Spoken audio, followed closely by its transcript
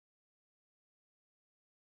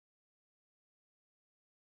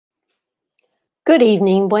Good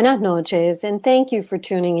evening, buenas noches, and thank you for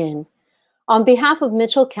tuning in. On behalf of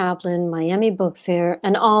Mitchell Kaplan, Miami Book Fair,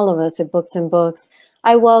 and all of us at Books and Books,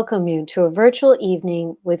 I welcome you to a virtual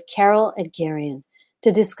evening with Carol Edgarian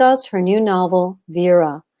to discuss her new novel,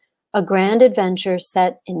 Vera, a grand adventure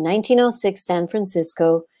set in 1906 San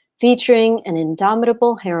Francisco, featuring an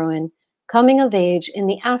indomitable heroine coming of age in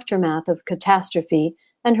the aftermath of catastrophe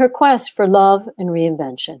and her quest for love and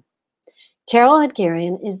reinvention. Carol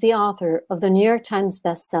Edgarian is the author of the New York Times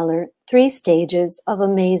bestseller, 3 Stages of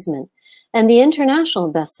Amazement, and the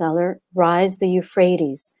international bestseller, Rise the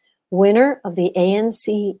Euphrates, winner of the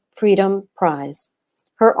ANC Freedom Prize.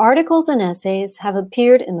 Her articles and essays have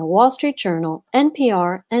appeared in the Wall Street Journal,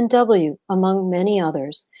 NPR, and W, among many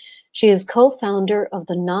others. She is co-founder of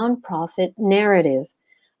the nonprofit Narrative,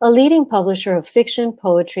 a leading publisher of fiction,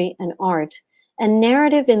 poetry, and art, and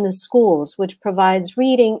Narrative in the Schools, which provides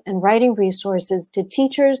reading and writing resources to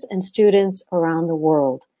teachers and students around the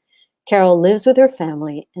world. Carol lives with her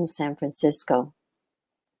family in San Francisco.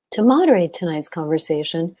 To moderate tonight's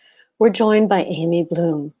conversation, we're joined by Amy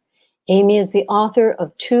Bloom. Amy is the author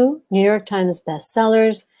of 2 New York Times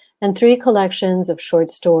bestsellers and 3 collections of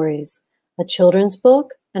short stories, a children's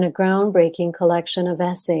book, and a groundbreaking collection of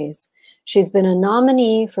essays. She's been a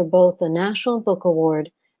nominee for both the National Book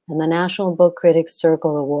Award and the National Book Critics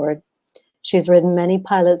Circle Award. She's written many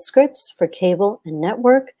pilot scripts for cable and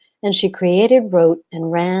network, and she created, wrote,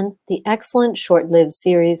 and ran the excellent short-lived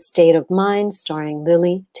series State of Mind, starring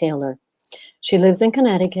Lily Taylor. She lives in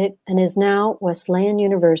Connecticut and is now Wesleyan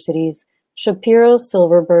University's Shapiro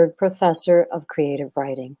Silverberg Professor of Creative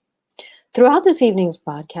Writing. Throughout this evening's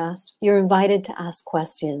broadcast, you're invited to ask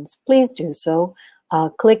questions. Please do so.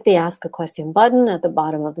 Click the Ask a Question button at the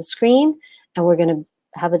bottom of the screen, and we're going to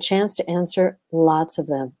have a chance to answer lots of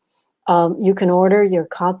them. You can order your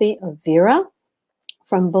copy of Vera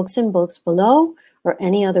from Books and Books below, or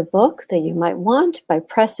any other book that you might want, by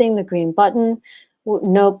pressing the green button.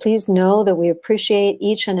 Please know that we appreciate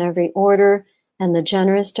each and every order and the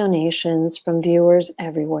generous donations from viewers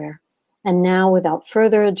everywhere. And now, without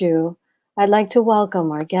further ado, I'd like to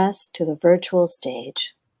welcome our guests to the virtual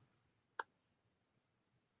stage.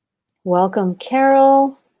 Welcome,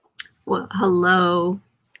 Carol. Well, hello.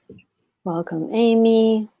 Welcome,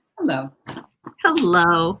 Amy. Hello.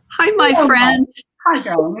 Hello. Hi, my friend. Hi,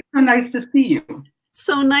 Carol. It's so nice to see you.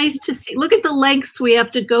 So nice to see. Look at the lengths we have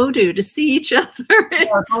to go to see each other.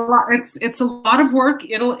 It's a lot of work.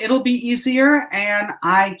 It'll be easier, and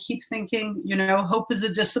I keep thinking, hope is a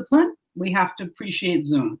discipline. We have to appreciate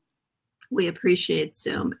Zoom. We appreciate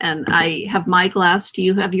Zoom, and I have my glass. Do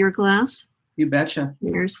you have your glass? You betcha.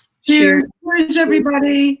 Cheers. Cheers. Cheers,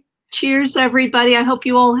 everybody. Cheers, everybody. I hope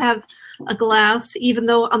you all have a glass, even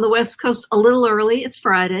though on the West Coast a little early. It's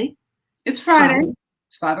Friday. It's Friday.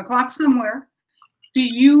 It's 5 o'clock somewhere.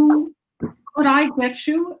 Could I get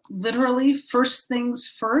you literally first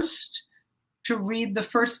things first to read the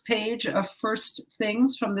first page of First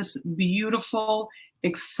Things from this beautiful,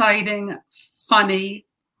 exciting, funny,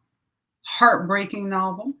 heartbreaking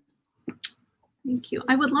novel? Thank you.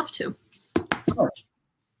 I would love to. Sure.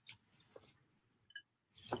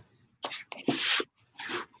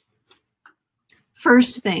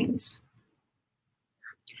 First Things.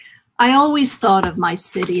 I always thought of my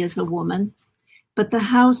city as a woman, but the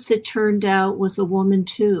house, it turned out, was a woman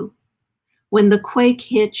too. When the quake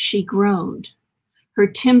hit, she groaned. Her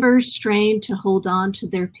timbers strained to hold on to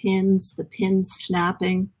their pins, the pins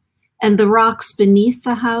snapping, and the rocks beneath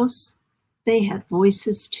the house, they had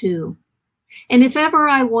voices too. And if ever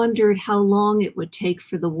I wondered how long it would take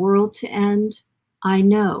for the world to end, I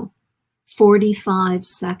know, 45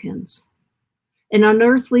 seconds. An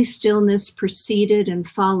unearthly stillness preceded and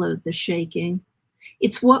followed the shaking.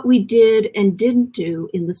 It's what we did and didn't do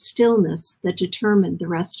in the stillness that determined the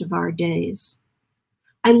rest of our days.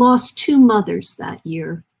 I lost 2 mothers that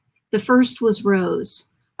year. The first was Rose.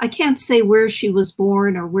 I can't say where she was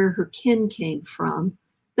born or where her kin came from.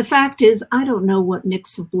 The fact is, I don't know what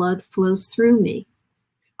mix of blood flows through me.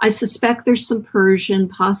 I suspect there's some Persian,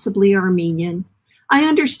 possibly Armenian. I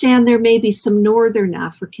understand there may be some Northern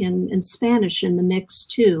African and Spanish in the mix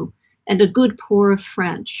too, and a good pour of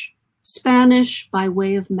French. Spanish by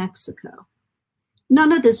way of Mexico.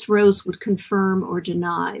 None of this Rose would confirm or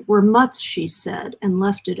deny. We're mutts, she said, and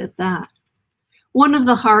left it at that. One of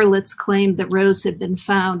the harlots claimed that Rose had been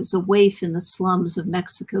found as a waif in the slums of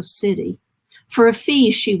Mexico City. For a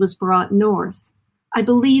fee, she was brought north. I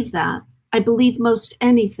believe that. I believe most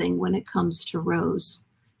anything when it comes to Rose.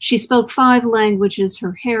 She spoke 5 languages.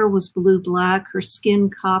 Her hair was blue-black, her skin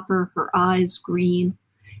copper, her eyes green.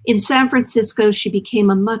 In San Francisco, she became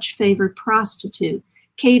a much-favored prostitute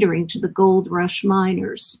catering to the gold rush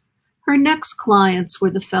miners. Her next clients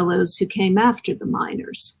were the fellows who came after the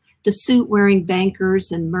miners, the suit-wearing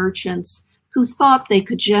bankers and merchants who thought they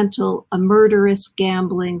could gentle a murderous,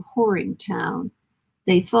 gambling, whoring town.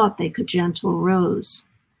 They thought they could gentle Rose.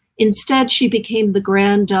 Instead, she became the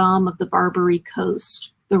grande dame of the Barbary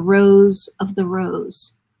Coast, the Rose of the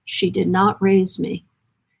Rose. She did not raise me.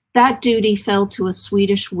 That duty fell to a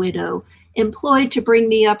Swedish widow, employed to bring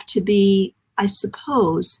me up to be, I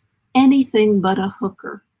suppose, anything but a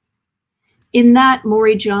hooker. In that,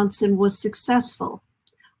 Maury Johnson was successful.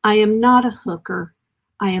 I am not a hooker.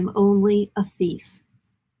 I am only a thief.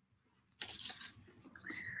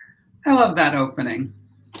 I love that opening.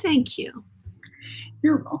 Thank you.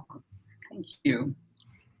 You're welcome. Thank you.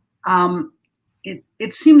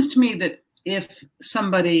 It seems to me that if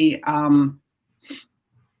somebody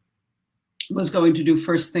was going to do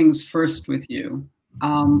first things first with you,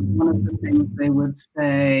 one of the things they would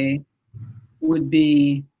say would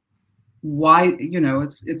be, why, you know,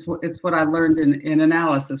 it's what I learned in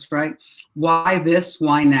analysis, right? Why this?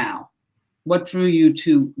 Why now? What drew you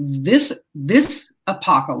to this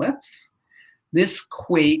apocalypse, this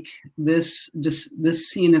quake, this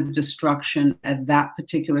scene of destruction at that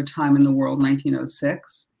particular time in the world,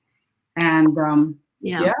 1906, and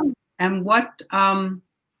and what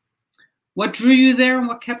drew you there and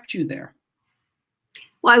what kept you there?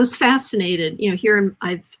 Well, I was fascinated. You know, here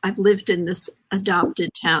I've lived in this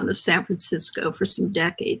adopted town of San Francisco for some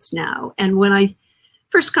decades now, and when I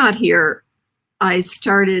first got here, I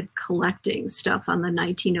started collecting stuff on the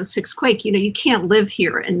 1906 quake. You know, you can't live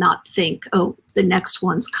here and not think, oh, the next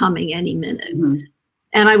one's coming any minute. Mm-hmm.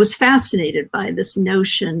 And I was fascinated by this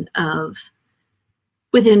notion of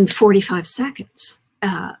within 45 seconds,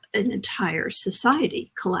 an entire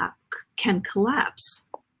society can collapse.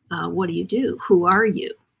 What do you do? Who are you?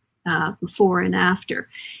 Before and after.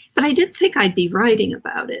 But I didn't think I'd be writing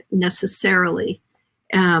about it necessarily.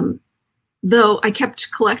 Though I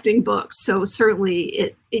kept collecting books, so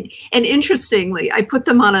certainly and interestingly, I put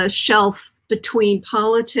them on a shelf between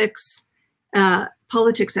politics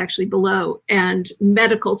actually below, and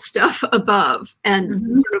medical stuff above,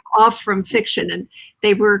 and sort of off from fiction, and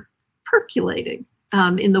they were percolating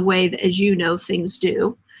in the way that, as you know, things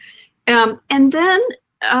do. And then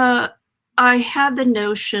I had the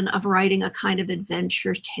notion of writing a kind of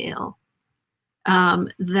adventure tale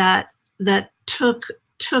that took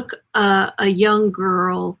a young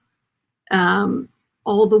girl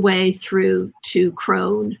all the way through to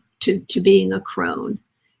crone, to being a crone,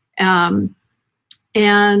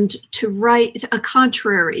 and to write a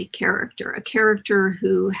contrary character, a character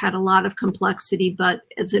who had a lot of complexity, but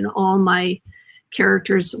as in all my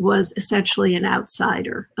characters, was essentially an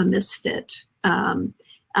outsider, a misfit,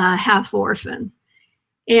 half orphan.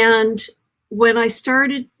 And when I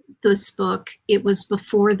started this book, it was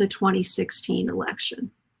before the 2016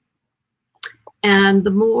 election. And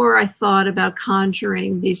the more I thought about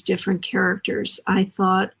conjuring these different characters, I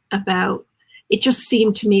thought about, it just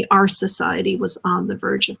seemed to me our society was on the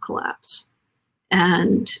verge of collapse.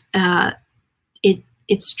 And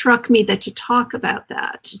it struck me that to talk about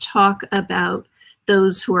that, to talk about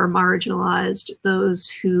those who are marginalized, those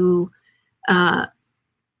who are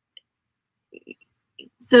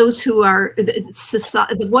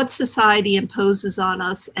what society imposes on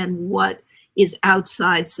us and what is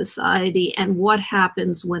outside society, and what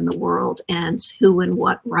happens when the world ends, who and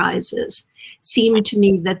what rises. Seemed to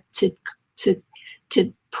me that to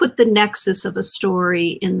put the nexus of a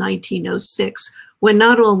story in 1906, when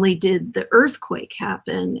not only did the earthquake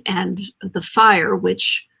happen and the fire,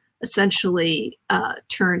 which essentially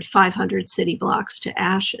turned 500 city blocks to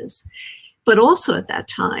ashes, but also at that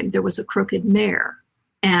time there was a crooked mayor.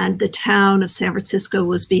 And the town of San Francisco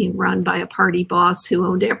was being run by a party boss who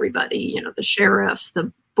owned everybody, you know, the sheriff,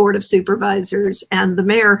 the board of supervisors, and the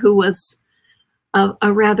mayor, who was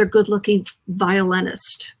a rather good-looking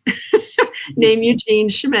violinist named Eugene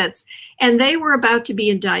Schmitz. And they were about to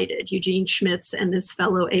be indicted, Eugene Schmitz and this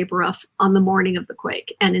fellow Abe Ruff, on the morning of the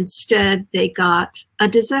quake. And instead, they got a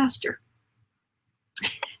disaster.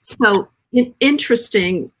 So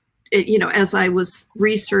interesting, you know, as I was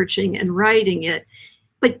researching and writing it,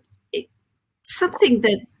 something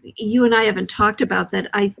that you and I haven't talked about that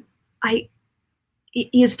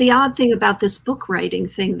is the odd thing about this book writing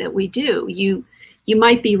thing that we do. You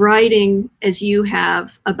might be writing, as you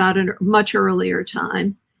have, about a much earlier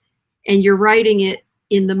time, and you're writing it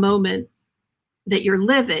in the moment that you're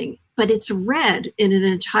living, but it's read in an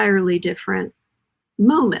entirely different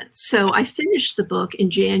moment. So I finished the book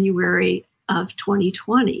in January of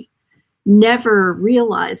 2020, never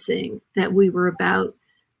realizing that we were about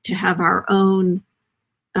to have our own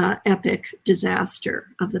epic disaster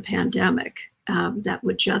of the pandemic that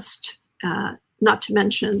would just, not to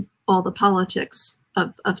mention all the politics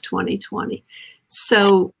of 2020.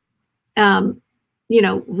 So, you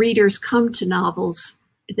know, readers come to novels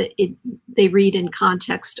that they read in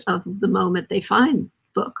context of the moment they find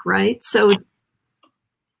the book, right? So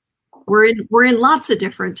we're in lots of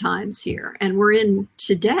different times here, and we're in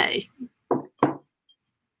today.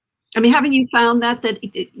 I mean, haven't you found that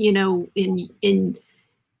you know, in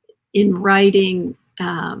writing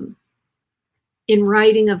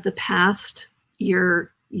of the past,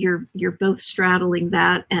 you're both straddling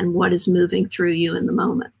that and what is moving through you in the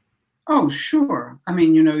moment? Oh, sure. I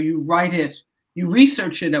mean, you know, you write it, you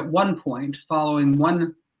research it at one point following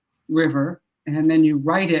one river, and then you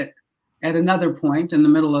write it at another point in the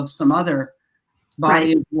middle of some other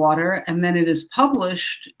body of water, and then it is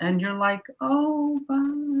published, and you're like, oh,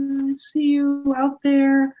 I see you out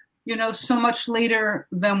there, you know, so much later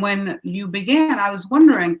than when you began. I was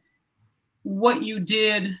wondering what you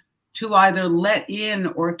did to either let in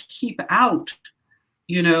or keep out,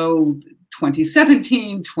 you know,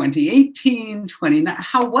 2017, 2018, 2019.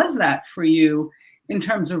 How was that for you in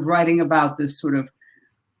terms of writing about this sort of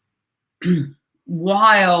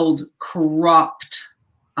wild, corrupt,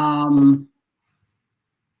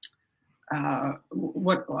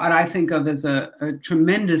 what I think of as a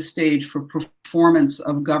tremendous stage for performance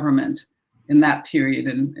of government in that period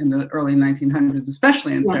in the early 1900s,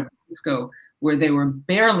 especially in San Francisco, where they were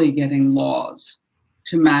barely getting laws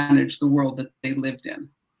to manage the world that they lived in.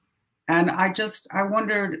 And I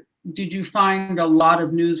wondered, did you find a lot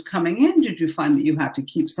of news coming in? Did you find that you had to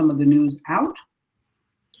keep some of the news out?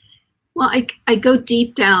 Well, I go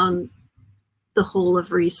deep down the whole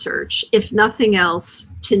of research, if nothing else,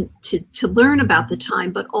 to learn about the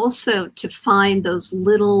time, but also to find those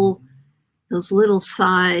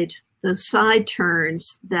side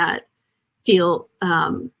turns that feel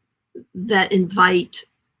that invite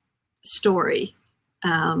story,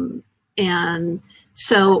 and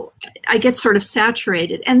so I get sort of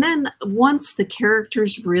saturated. And then once the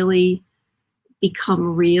characters really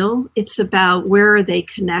become real, it's about where are they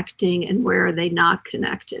connecting and where are they not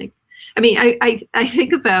connecting. I mean, I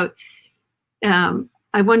think about,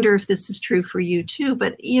 I wonder if this is true for you too,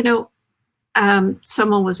 but, you know,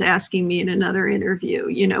 someone was asking me in another interview,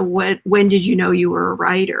 you know, when did you know you were a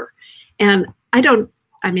writer? And I can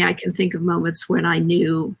think of moments when I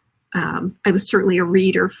knew, I was certainly a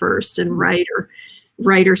reader first and writer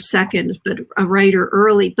second, but a writer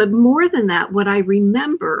early. But more than that, what I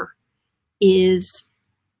remember is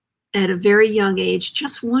at a very young age,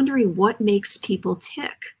 just wondering what makes people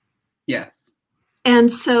tick. Yes.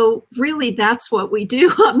 And so really that's what we do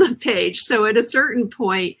on the page. So at a certain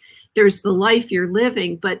point, there's the life you're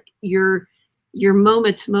living, but you're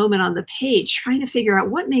moment to moment on the page trying to figure out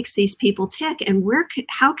what makes these people tick and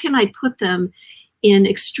how can I put them in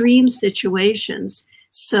extreme situations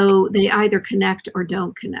so they either connect or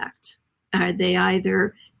don't connect. How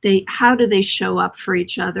do they show up for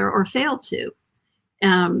each other or fail to?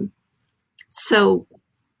 So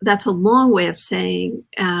that's a long way of saying,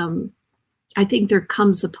 I think there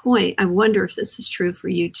comes a point, I wonder if this is true for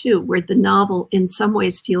you too, where the novel in some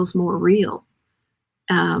ways feels more real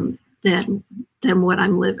than what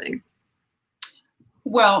I'm living.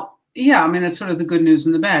 Well, yeah, I mean, it's sort of the good news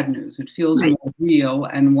and the bad news. It feels more real,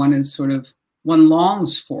 and one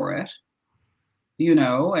longs for it, you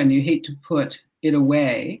know, and you hate to put it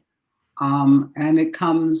away. And it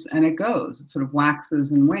comes and it goes. It sort of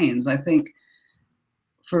waxes and wanes. I think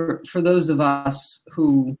for those of us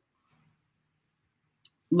who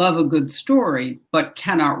love a good story, but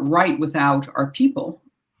cannot write without our people,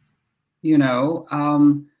 you know,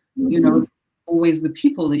 it's always the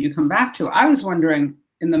people that you come back to. I was wondering,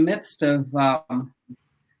 in the midst of Vera,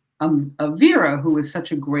 who is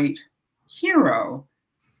such a great hero,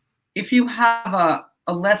 if you have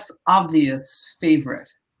a less obvious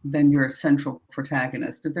favorite than your central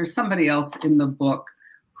protagonist, if there's somebody else in the book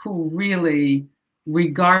who really,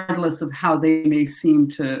 regardless of how they may seem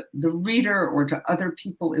to the reader or to other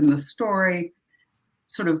people in the story,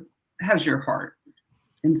 sort of has your heart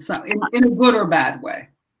in a good or bad way.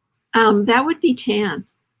 That would be Tan.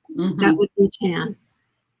 That would be Tan.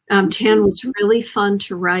 Tan was really fun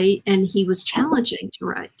to write, and he was challenging to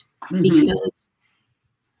write because,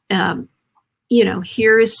 you know,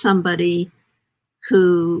 here is somebody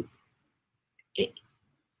who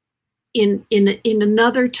in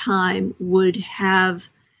another time would have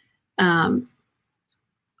the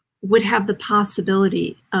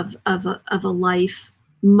possibility of a life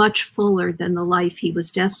much fuller than the life he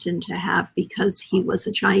was destined to have because he was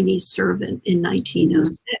a Chinese servant in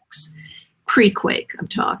 1906. pre-quake I'm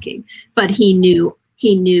talking, but he knew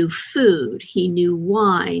food, he knew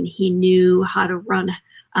wine, he knew how to run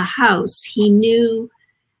a house, he knew,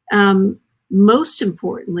 most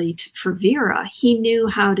importantly for Vera, he knew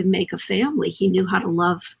how to make a family, he knew how to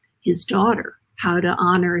love his daughter, how to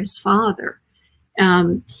honor his father.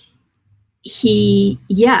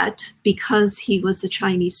 Yet, because he was a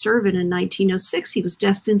Chinese servant in 1906, he was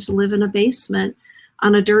destined to live in a basement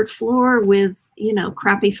on a dirt floor with, you know,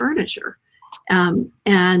 crappy furniture, and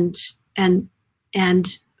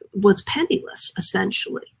was penniless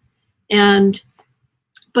essentially.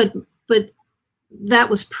 But that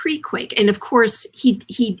was pre-quake, and of course he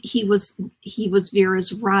was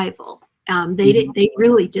Vera's rival. They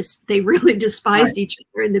really despised each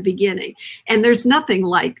other in the beginning, and there's nothing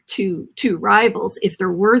like two rivals if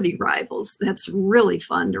they're worthy rivals. That's really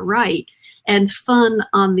fun to write, and fun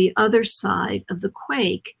on the other side of the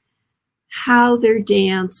quake, how their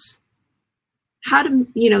dance, how to,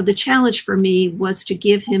 you know, the challenge for me was to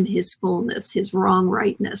give him his fullness, his wrong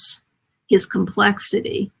rightness, his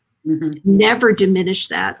complexity, never diminish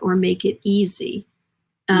that or make it easy.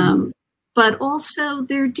 But also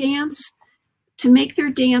their dance, to make their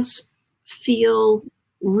dance feel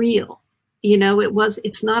real. You know,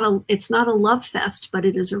 it's not a love fest, but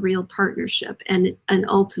it is a real partnership, and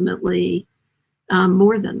ultimately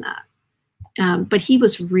more than that. But he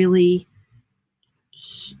was really,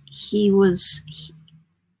 he won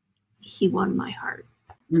my heart.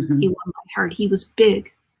 He won my heart. He was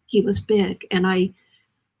big. He was big, and I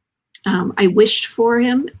wished for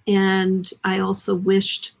him, and I also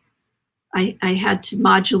wished I had to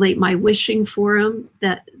modulate my wishing for him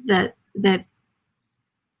that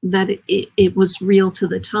it was real to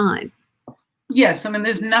the time. Yes, I mean,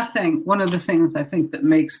 there's nothing. One of the things I think that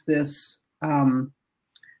makes this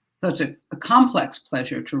such a complex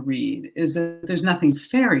pleasure to read is that there's nothing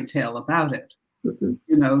fairy tale about it. You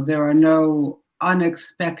know, there are no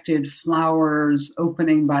unexpected flowers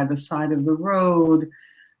opening by the side of the road.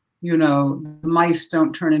 You know, the mice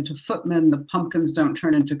don't turn into footmen, the pumpkins don't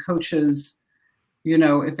turn into coaches. You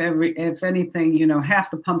know, if anything, you know,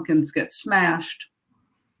 half the pumpkins get smashed.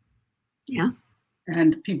 Yeah.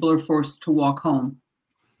 And people are forced to walk home,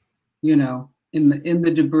 you know, in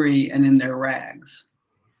the debris and in their rags.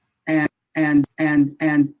 And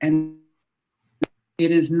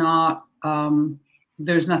it is not,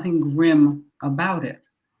 there's nothing grim about it.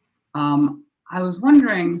 I was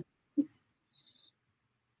wondering,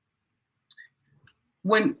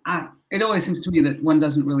 it always seems to me that one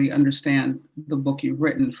doesn't really understand the book you've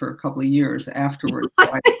written for a couple of years afterwards.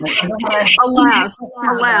 Alas.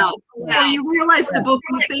 Well, you realize the book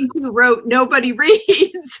you think you wrote, nobody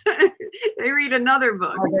reads. They read another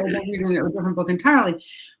book. They read a different book entirely.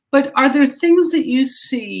 But are there things that you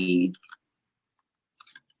see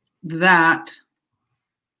that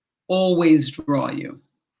always draw you,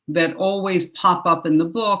 that always pop up in the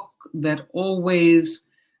book, that always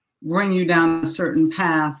bring you down a certain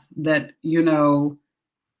path, that, you know,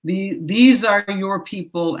 these are your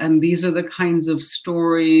people and these are the kinds of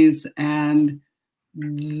stories, and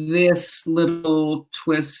this little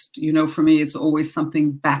twist, you know, for me, it's always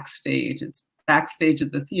something backstage. It's backstage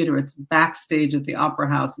at the theater, it's backstage at the opera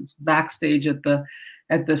house, it's backstage at the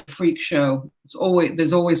freak show.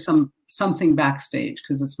 There's always something backstage,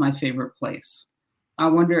 because it's my favorite place. I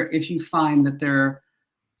wonder if you find that there are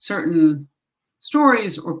certain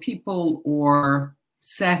stories or people or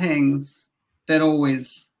settings that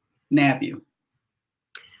always nab you.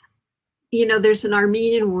 You know, there's an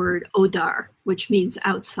Armenian word, odar, which means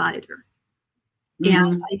outsider.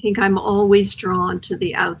 And I think I'm always drawn to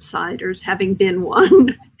the outsiders, having been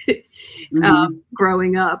one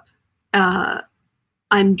growing up.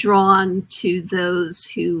 I'm drawn to those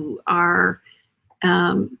who are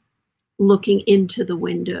looking into the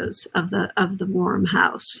windows of the Warm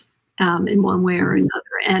House in one way or another,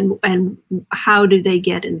 and how do they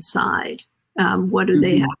get inside? What do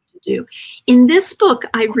they have to do? In this book,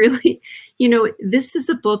 I really, you know, this is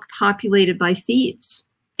a book populated by thieves.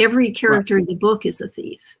 Every character in the book is a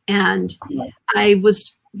thief, and I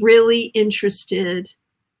was really interested.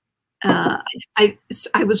 I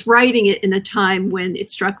was writing it in a time when it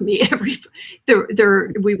struck me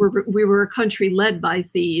we were a country led by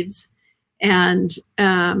thieves, and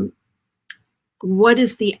what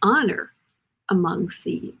is the honor among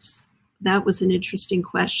thieves? That was an interesting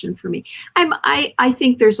question for me. I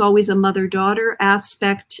think there's always a mother-daughter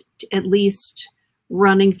aspect, at least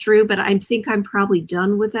running through, but I think I'm probably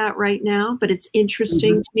done with that right now. But it's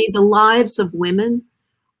interesting to me. The lives of women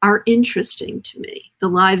are interesting to me. The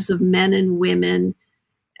lives of men and women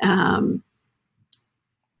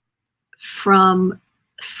from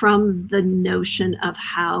from the notion of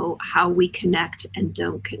how we connect and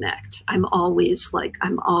don't connect. I'm always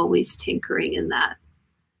tinkering in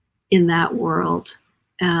that world.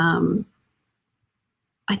 I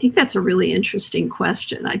think that's a really interesting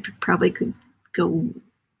question. I probably could go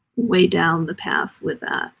way down the path with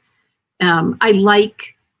that. I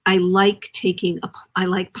like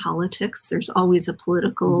politics. There's always a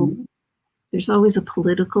political,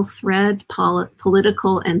 thread,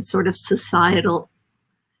 political and sort of societal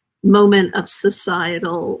moment of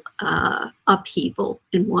societal upheaval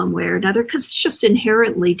in one way or another, because it's just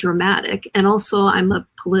inherently dramatic. And also I'm a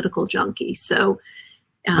political junkie. So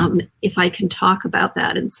if I can talk about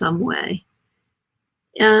that in some way.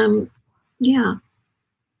 Yeah.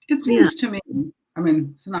 It seems to me, I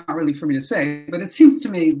mean, it's not really for me to say, but it seems to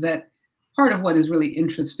me that part of what is really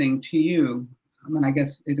interesting to you, I mean, I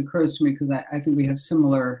guess it occurs to me because I think we have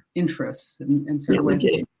similar interests in certain ways.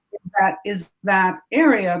 That is that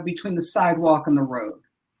area between the sidewalk and the road.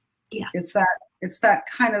 Yeah. It's that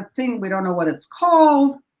kind of thing. We don't know what it's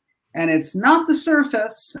called, and it's not the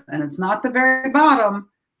surface, and it's not the very bottom,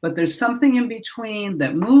 but there's something in between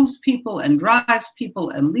that moves people and drives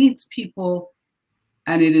people and leads people,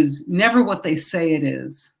 and it is never what they say it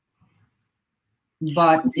is.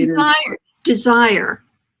 But desire.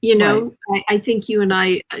 You know, right. I think you and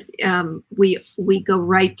I, we go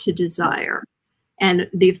right to desire. And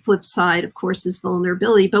the flip side, of course, is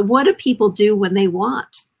vulnerability. But what do people do when they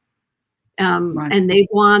want? And they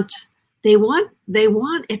want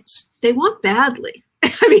badly.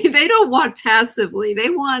 I mean, they don't want passively.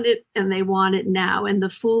 They want it, and they want it now. And the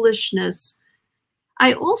foolishness.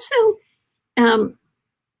 I also,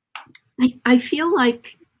 I feel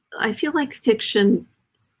like fiction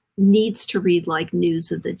needs to read like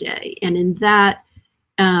news of the day, and in that,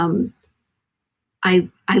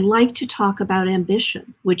 I like to talk about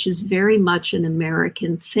ambition, which is very much an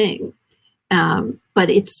American thing, but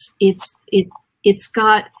it's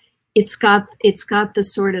got the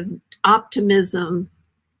sort of optimism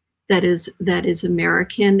that is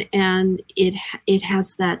American, and it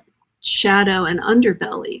has that shadow and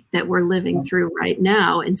underbelly that we're living through right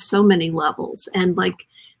now in so many levels, and like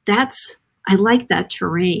I like that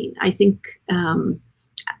terrain. I think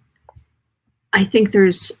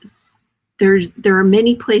there are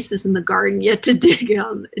many places in the garden yet to dig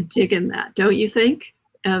in that, don't you think?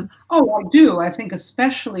 Oh, I do. I think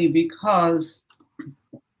especially because,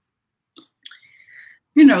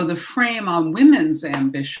 you know, the frame on women's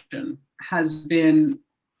ambition has been,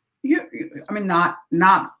 I mean, not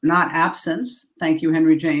absence. Thank you,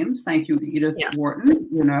 Henry James. Thank you, Edith Wharton.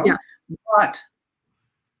 You know,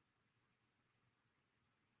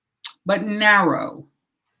 but narrow.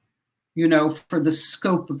 You know, for the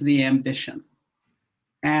scope of the ambition,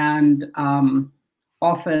 and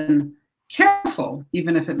often careful,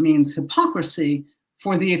 even if it means hypocrisy,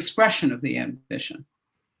 for the expression of the ambition.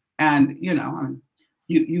 And, you know,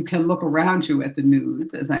 you can look around you at the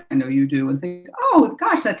news, as I know you do, and think, oh,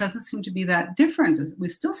 gosh, that doesn't seem to be that different. We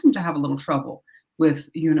still seem to have a little trouble with,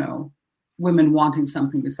 you know, women wanting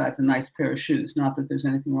something besides a nice pair of shoes. Not that there's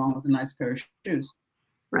anything wrong with a nice pair of shoes.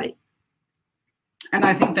 Right. And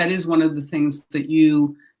I think that is one of the things that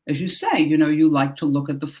you, as you say, you know, you like to look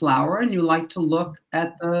at the flower, and you like to look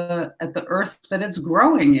at the earth that it's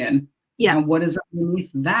growing in. Yeah. And what is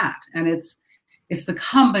underneath that? And it's the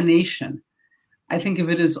combination. I think if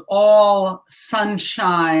it is all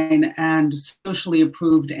sunshine and socially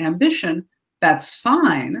approved ambition, that's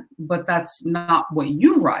fine, but that's not what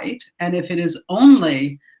you write. And if it is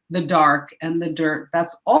only the dark and the dirt,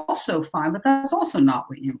 that's also fine, but that's also not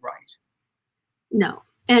what you write. No,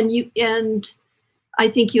 and I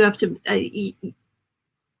think you have to.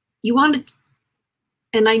 You want to,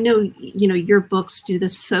 and I know you know your books do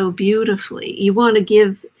this so beautifully. You want to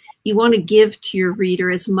give to your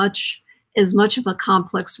reader as much of a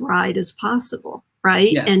complex ride as possible,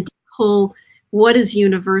 right? Yes. And to pull what is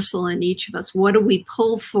universal in each of us. What do we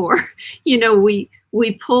pull for? You know, we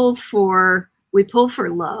pull for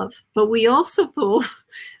love, but we also pull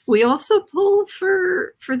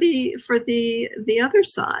for the other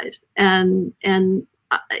side, and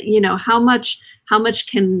you know, how much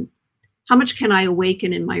can I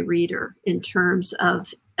awaken in my reader in terms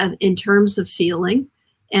of feeling,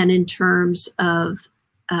 and in terms of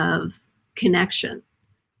connection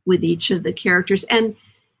with each of the characters. And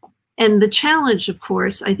the challenge, of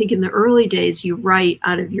course, I think in the early days you write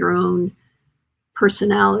out of your own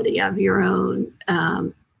personality, of your own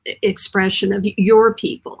expression of your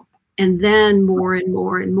people, and then more and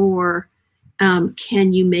more and more,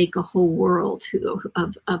 can you make a whole world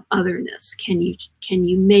of otherness? Can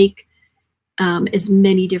you make as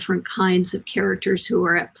many different kinds of characters who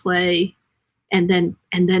are at play, and then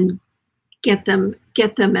get them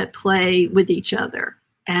at play with each other.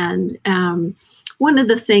 And one of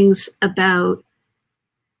the things about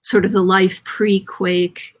sort of the life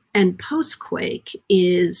pre-quake and post-quake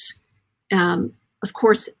is, of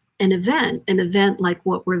course, an event like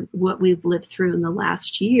what we've lived through in the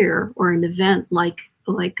last year, or an event like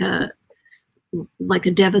a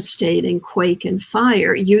devastating quake and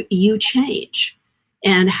fire. You change,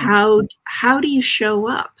 and how do you show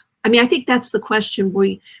up? I mean, I think that's the question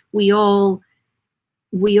we all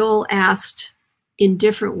asked in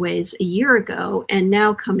different ways a year ago, and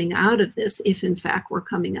now coming out of this, if in fact we're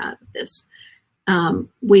coming out of this,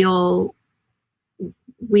 we all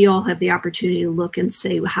have the opportunity to look and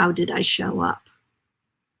say, how did I show up?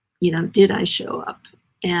 You know, did I show up?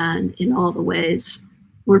 And in all the ways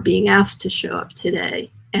we're being asked to show up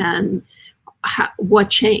today, and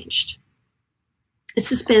what changed?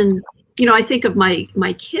 This has been, you know, I think of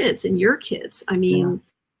my kids and your kids. I mean,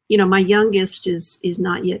 you know, my youngest is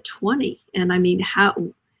not yet 20. And I mean, how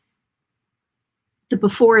the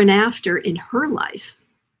before and after in her life,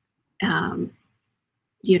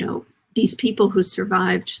 you know, these people who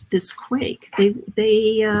survived this quake,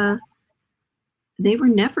 they were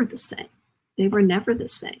never the same. They were never the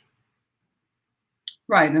same.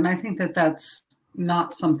 Right. And I think that that's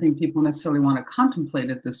not something people necessarily want to contemplate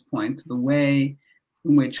at this point. The way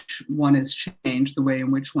in which one is changed, the way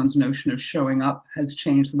in which one's notion of showing up has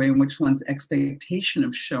changed, the way in which one's expectation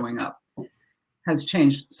of showing up has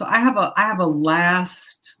changed. So I have a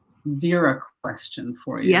last Vera question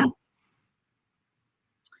for you. Yeah.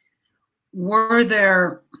 Were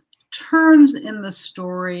there turns in the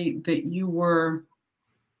story that you were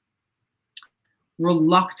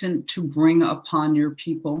reluctant to bring upon your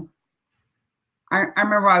people? I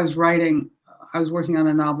remember I was working on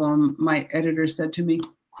a novel, and my editor said to me,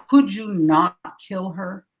 could you not kill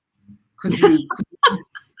her? Could you?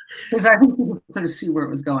 Because I think you could sort of see where it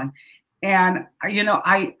was going. And, you know,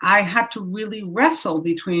 I had to really wrestle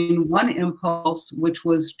between one impulse, which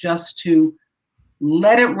was just to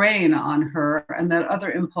let it rain on her, and that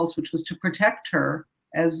other impulse, which was to protect her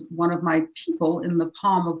as one of my people in the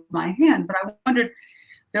palm of my hand. But I wondered,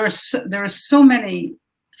 there are so many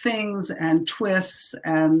things and twists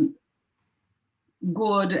and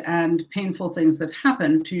good and painful things that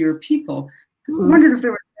happen to your people. I wondered if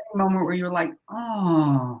there was a moment where you were like,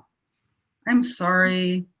 oh, I'm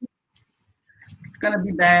sorry, it's gonna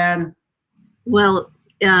be bad. Well,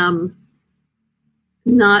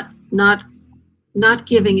 not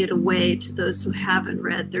giving it away to those who haven't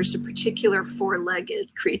read, there's a particular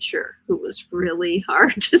four-legged creature who was really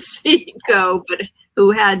hard to see go, but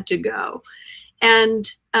who had to go.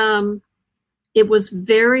 And it was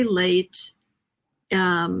very late.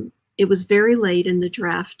 It was very late in the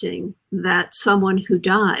drafting that someone who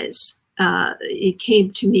dies, it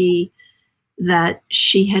came to me that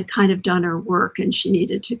she had kind of done her work and she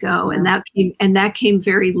needed to go. And that came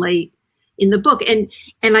very late in the book. And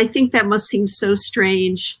I think that must seem so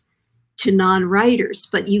strange to non-writers,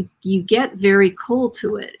 but you get very cold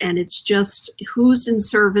to it. And it's just who's in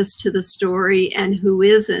service to the story and who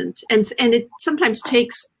isn't. And it sometimes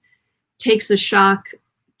takes a shock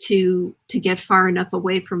to get far enough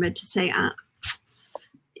away from it to say,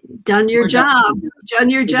 done your job,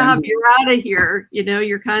 you're out of here. You know,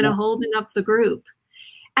 you're kind of holding up the group.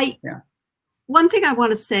 One thing I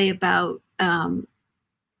want to say about,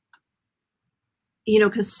 you know,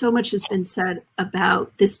 because so much has been said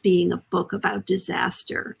about this being a book about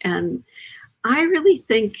disaster. And I really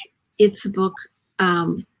think it's a book,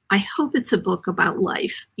 I hope it's a book about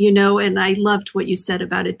life, you know, and I loved what you said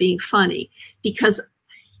about it being funny, because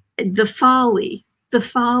the folly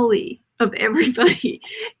of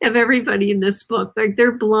everybody in this book, like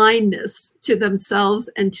their blindness to themselves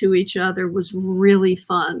and to each other was really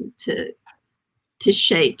fun to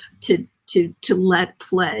shape, to let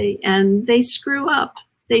play. And they screw up.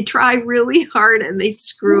 They try really hard and they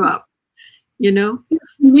screw up, you know? For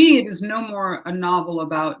me, it is no more a novel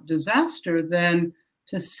about disaster than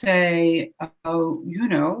to say, oh, you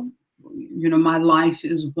know, my life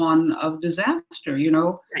is one of disaster, you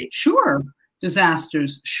know, right. Sure,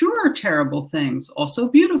 disasters, sure, terrible things, also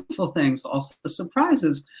beautiful things, also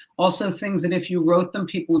surprises, also things that if you wrote them,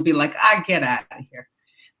 people would be like, get out of here,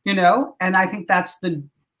 you know? And I think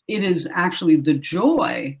it is actually the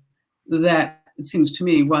joy that it seems to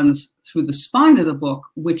me runs through the spine of the book,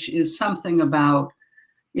 which is something about,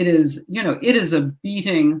 it is a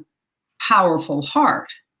beating, powerful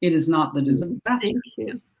heart. It is not the disaster. Thank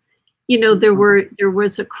you. You know, there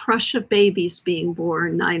was a crush of babies being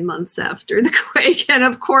born 9 months after the quake, and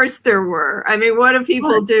of course there were. I mean, what do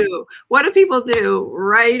people do? What do people do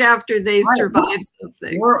right after they've survived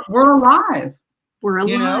something? We're alive. We're alive.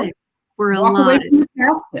 You know? We're Walk alive. away from the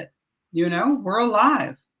casket. You know, we're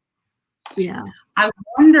alive. Yeah. I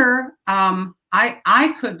wonder. I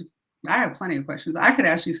have plenty of questions. I could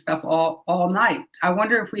ask you stuff all night. I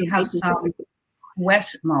wonder if we have some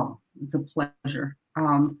questions. Well, it's a pleasure.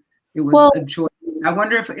 It was a joy. I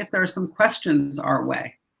wonder if there are some questions our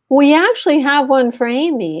way. We actually have one for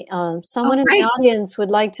Amy. Someone in the audience would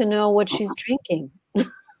like to know what she's drinking.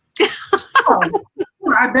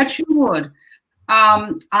 I bet you would.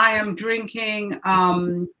 I am drinking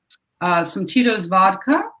some Tito's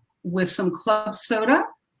vodka with some club soda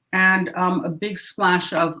and a big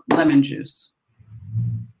splash of lemon juice.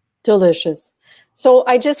 Delicious. So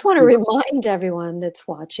I just want to remind everyone that's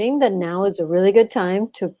watching that now is a really good time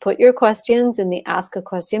to put your questions in the Ask a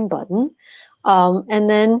Question button. And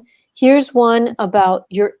then here's one about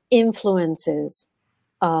your influences,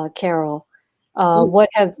 Carol.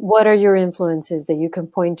 What are your influences that you can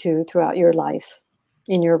point to throughout your life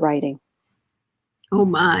in your writing? Oh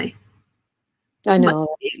my. I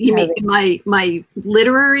know. You mean my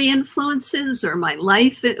literary influences or my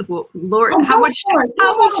life? Well, Lord, how much time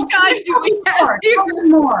do we have here? Tell them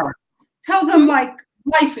more. Tell them like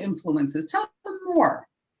life influences. Tell them more.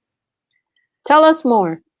 Tell us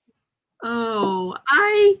more. Oh,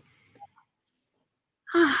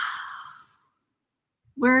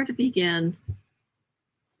 where to begin?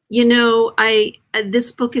 You know,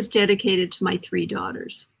 this book is dedicated to my 3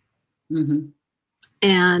 daughters. Mm-hmm.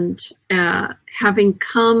 And having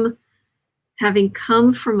come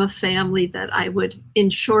from a family that I would, in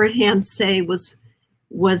shorthand, say was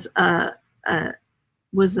a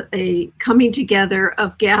coming together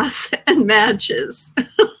of gas and matches,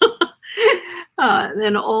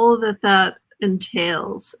 and all that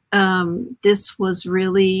entails. This was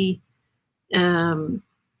really, I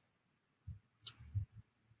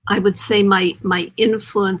would say, my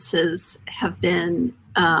influences have been.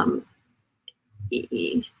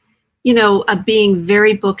 You know, being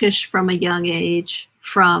very bookish from a young age.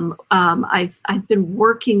 I've been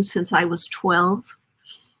working since I was 12,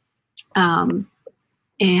 and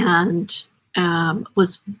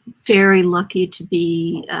was very lucky to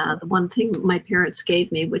be the one thing my parents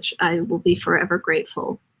gave me, which I will be forever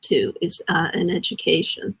grateful to, is an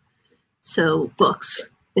education. So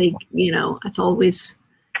books. You know, I've always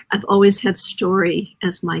had story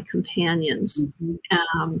as my companions.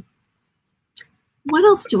 Mm-hmm. What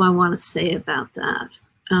else do I want to say about that?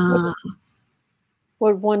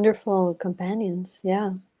 What wonderful companions.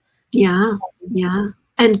 Yeah. Yeah. Yeah.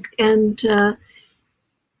 And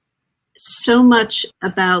so much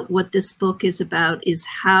about what this book is about is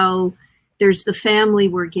how there's the family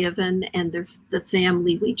we're given and there's the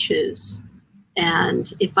family we choose.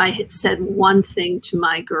 And if I had said one thing to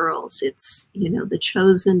my girls, it's, you know, the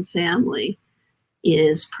chosen family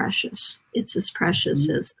is precious. It's as precious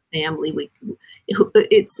mm-hmm. as the family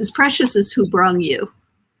it's as precious as who brung you.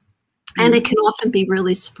 Mm-hmm. And it can often be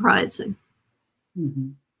really surprising. Mm-hmm.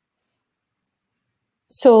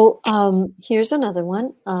 So here's another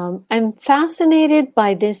one. I'm fascinated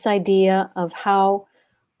by this idea of how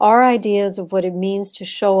our ideas of what it means to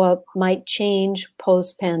show up might change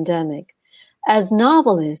post-pandemic. As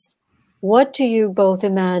novelists, what do you both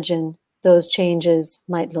imagine those changes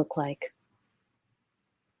might look like?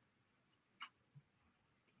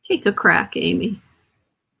 Take a crack, Amy.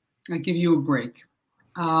 I give you a break.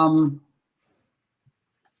 You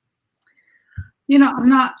know,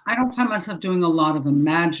 I don't find myself doing a lot of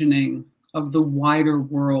imagining of the wider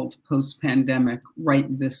world post-pandemic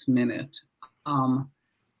right this minute.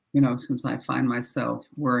 You know, since I find myself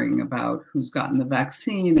worrying about who's gotten the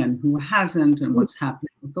vaccine and who hasn't, and what's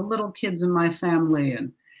happening with the little kids in my family,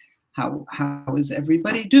 and how is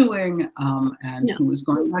everybody doing, and yeah. who is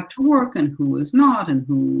going back to work and who is not, and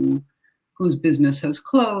whose business has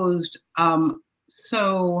closed.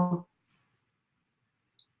 So,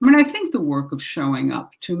 I mean, I think the work of showing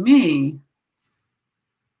up, to me,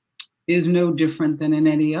 is no different than in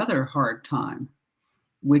any other hard time,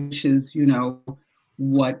 which is, you know,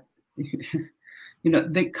 what, you know,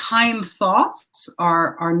 the kind thoughts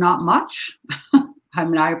are not much. I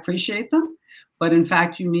mean, I appreciate them. But in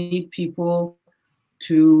fact, you need people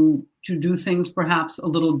to do things perhaps a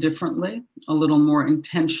little differently, a little more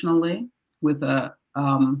intentionally, with a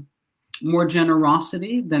more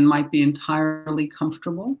generosity than might be entirely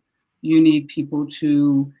comfortable. You need people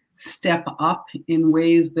to step up in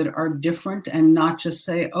ways that are different and not just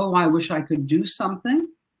say, oh, I wish I could do something,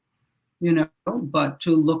 you know, but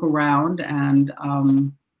to look around and,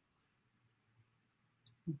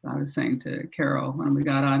 as I was saying to Carol when we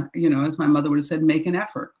got on, you know, as my mother would have said, make an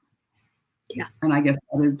effort. Yeah. And I guess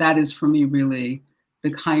that is for me really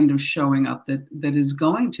the kind of showing up that is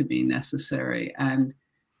going to be necessary. And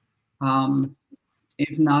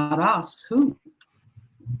if not us, who?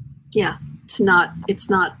 Yeah, it's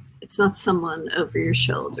not someone over your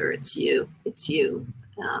shoulder. It's you. It's you.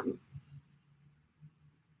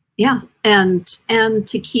 Yeah, and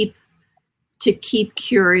to keep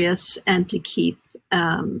curious and to keep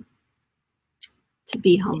to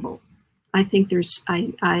be humble. I think there's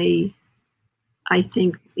I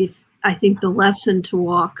think the lesson to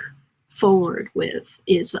walk forward with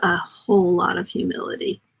is a whole lot of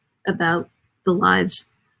humility about the lives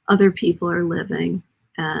other people are living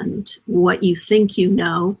and what you think you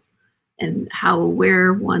know and how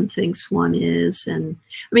aware one thinks one is. And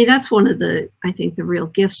I mean, that's one of the, I think the real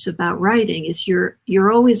gifts about writing is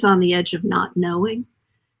you're always on the edge of not knowing.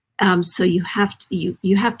 So you have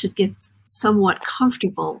to get somewhat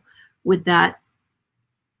comfortable with that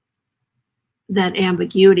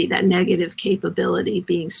ambiguity, that negative capability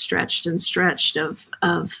being stretched and stretched of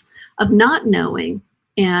not knowing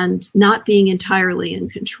and not being entirely in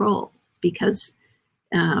control. Because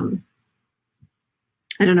I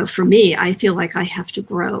don't know, for me, I feel like I have to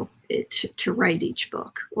grow to write each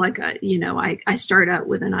book. Like, I start out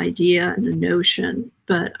with an idea and a notion,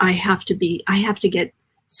 but I have to get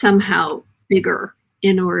somehow bigger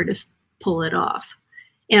in order to pull it off.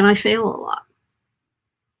 And I fail a lot.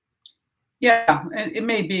 Yeah, and it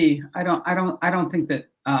may be. I don't think that.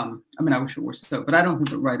 I mean, I wish it were so, but I don't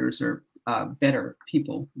think that writers are better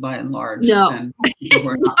people by and large than people who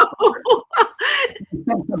are not.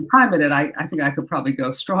 Spend some time at it. I think I could probably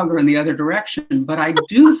go stronger in the other direction, but I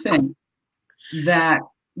do think that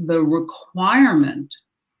the requirement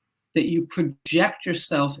that you project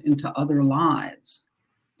yourself into other lives,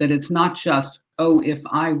 that it's not just, oh, if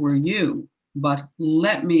I were you, but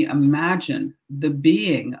let me imagine the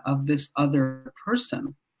being of this other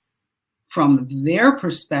person from their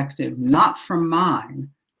perspective, not from mine,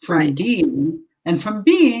 from right. being, and from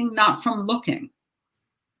being, not from looking.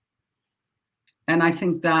 And I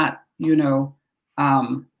think that,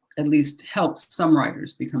 at least helps some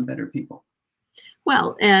writers become better people.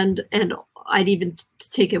 Well, and I'd even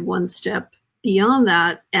take it one step beyond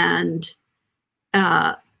that, and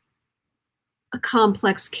a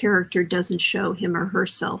complex character doesn't show him or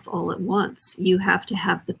herself all at once. You have to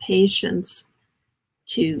have the patience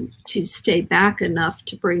to stay back enough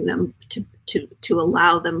to bring them to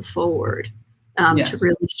allow them forward, yes.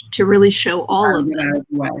 to really show all of them.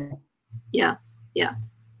 Yeah. Yeah.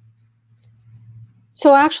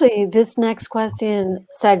 So actually, this next question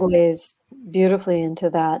segues beautifully into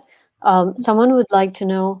that. Someone would like to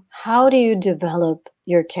know, how do you develop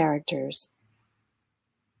your characters?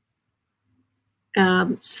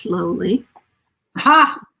 Slowly.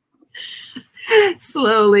 Ha!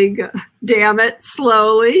 Slowly. Damn it.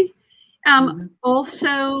 Slowly.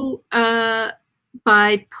 Also,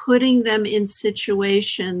 by putting them in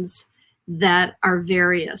situations that are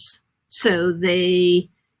various. So they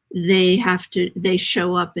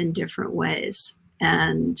show up in different ways,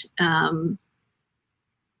 and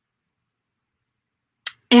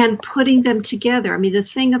putting them together. I mean, the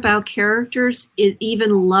thing about characters,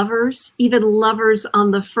 even lovers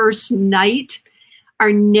on the first night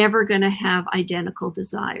are never going to have identical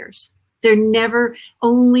desires. They're never,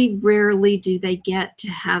 only rarely do they get to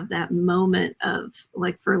have that moment of,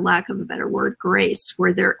 like, for lack of a better word, grace,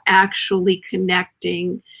 where they're actually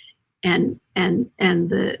connecting and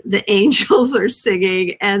the angels are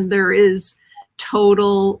singing and there is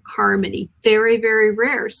total harmony. Very, very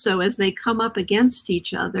rare. So as they come up against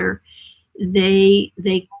each other, they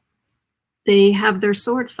have their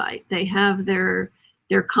sword fight. They have their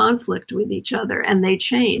conflict with each other, and they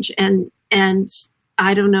change. And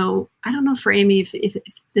I don't know for Amy if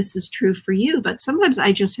this is true for you, but sometimes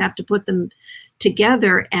I just have to put them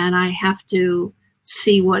together and I have to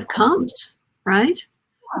see what comes, right?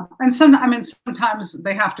 And sometimes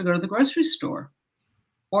they have to go to the grocery store,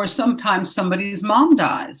 or sometimes somebody's mom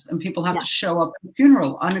dies and people have to show up at the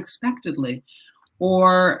funeral unexpectedly,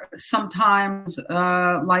 or sometimes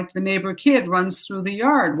like the neighbor kid runs through the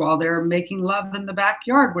yard while they're making love in the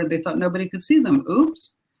backyard where they thought nobody could see them.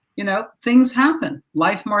 Oops, things happen.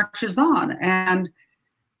 Life marches on. And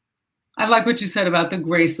I like what you said about the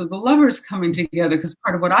grace of the lovers coming together, because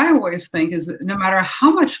part of what I always think is that no matter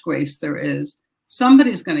how much grace there is,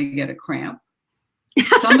 somebody's going to get a cramp.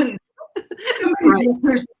 Somebody's right.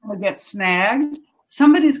 Going to get snagged.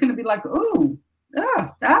 Somebody's going to be like, "Ooh,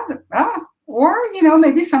 or, you know,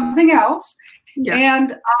 maybe something else. Yes.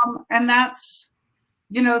 And that's,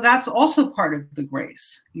 you know, that's also part of the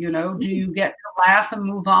grace. You know, do you get to laugh and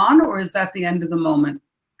move on, or is that the end of the moment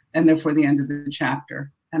and therefore the end of the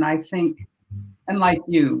chapter? And I think, and like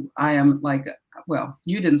you, I am like, well,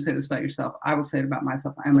 you didn't say this about yourself. I will say it about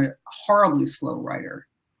myself. I'm a horribly slow writer.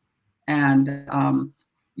 And,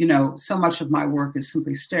 you know, so much of my work is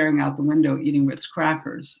simply staring out the window, eating Ritz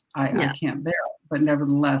crackers. I can't bear it. But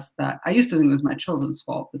nevertheless, that I used to think it was my children's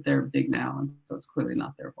fault, but they're big now, and so it's clearly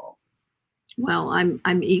not their fault. Well,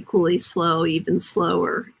 I'm equally slow, even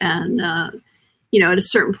slower, and you know, at a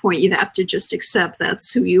certain point, you have to just accept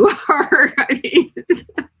that's who you are. I mean,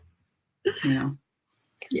 you know,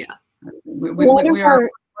 yeah. We are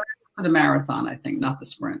for the marathon, I think, not the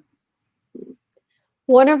sprint.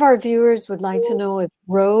 One of our viewers would like to know if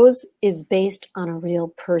Rose is based on a real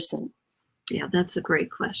person. Yeah, that's a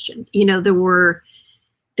great question. You know, there were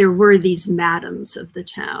these madams of the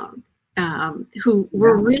town who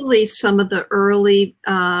were really some of the early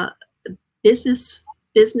business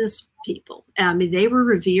people. I mean, they were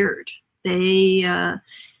revered. They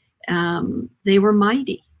were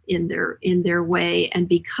mighty in their way, and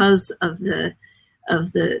because of the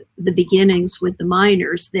beginnings with the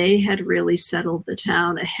miners, they had really settled the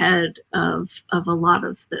town ahead of a lot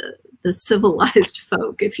of the civilized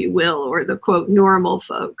folk, if you will, or the quote normal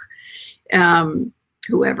folk,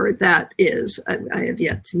 whoever that is. I have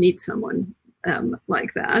yet to meet someone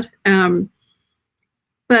like that.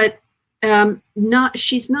 But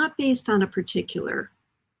she's not based on a particular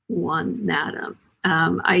one madam.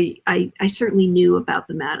 I certainly knew about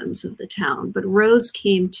the madams of the town, but Rose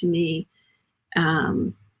came to me.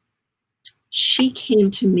 She came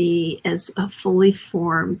to me as a fully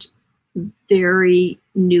formed, very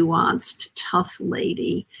nuanced, tough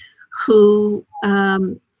lady who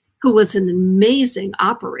was an amazing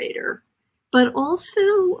operator, but also,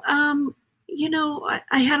 you know,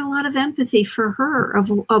 I had a lot of empathy for her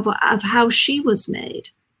of how she was made.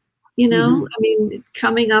 You know, I mean,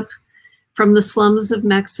 coming up from the slums of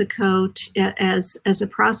Mexico as a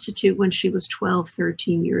prostitute when she was 12,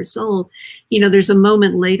 13 years old. You know, there's a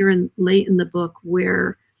moment late in the book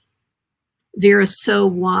where Vera so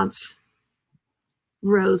wants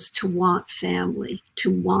Rose to want family,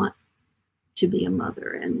 to want to be a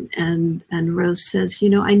mother. And Rose says, you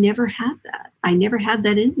know, I never had that. I never had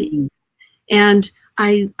that in me. And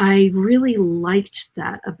I really liked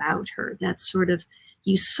that about her. That sort of,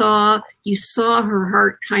 you saw her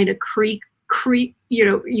heart kind of creak, you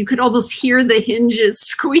know, you could almost hear the hinges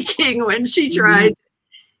squeaking when she tried.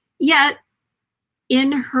 Yet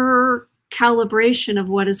in her calibration of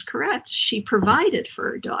what is correct, she provided for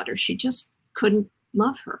her daughter. She just couldn't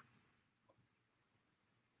love her.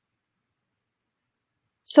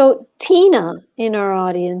 So Tina in our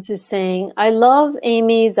audience is saying, I love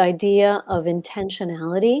Amy's idea of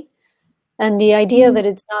intentionality and the idea that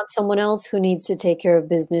it's not someone else who needs to take care of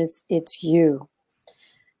business, it's you.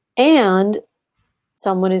 And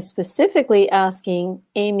someone is specifically asking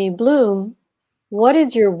Amy Bloom, what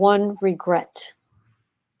is your one regret?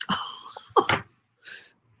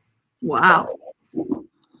 Wow.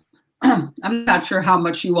 I'm not sure how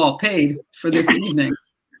much you all paid for this evening.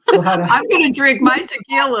 I'm going to drink my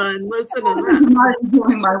tequila and listen to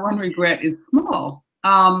that. My one regret is small.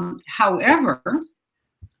 However,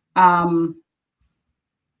 I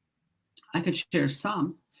could share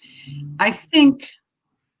some. I think,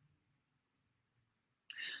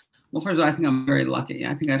 well, first of all, I think I'm very lucky.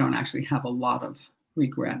 I think I don't actually have a lot of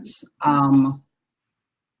regrets.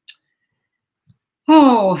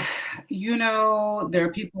 Oh, you know, there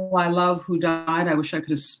are people I love who died. I wish I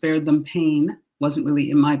could have spared them pain. Wasn't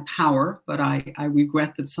really in my power, but I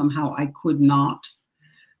regret that somehow I could not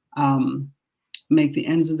make the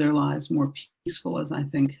ends of their lives more peaceful as I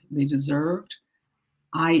think they deserved.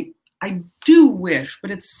 I do wish,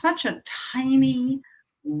 but it's such a tiny,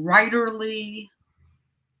 writerly,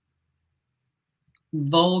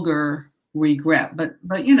 vulgar regret.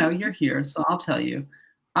 But you know, you're here, so I'll tell you.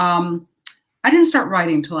 I didn't start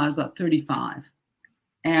writing until I was about 35.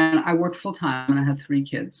 And I worked full time and I had 3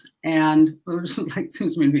 kids. And it was like,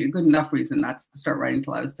 seems to me to be a good enough reason not to start writing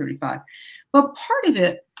until I was 35. But part of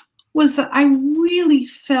it was that I really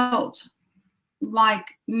felt like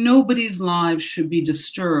nobody's lives should be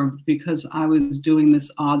disturbed because I was doing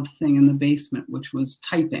this odd thing in the basement, which was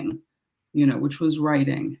typing, you know, which was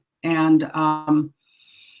writing. And,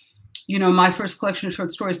 you know, my first collection of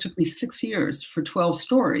short stories took me 6 years for 12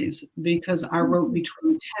 stories because I wrote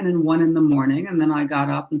between 10 and 1 in the morning. And then I got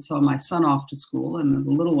up and saw my son off to school and then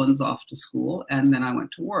the little ones off to school. And then I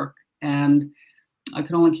went to work. And I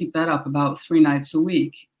could only keep that up about 3 nights a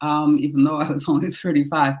week, even though I was only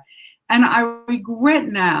 35. And I regret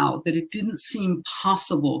now that it didn't seem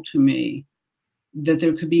possible to me that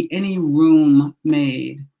there could be any room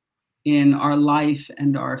made in our life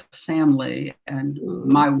and our family and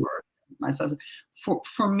my work, my son,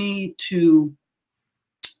 for me to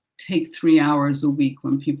take 3 hours a week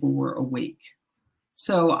when people were awake.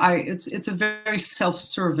 So it's a very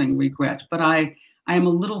self-serving regret, but I am a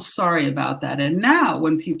little sorry about that. And now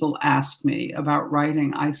when people ask me about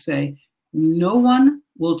writing, I say, no one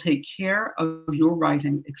will take care of your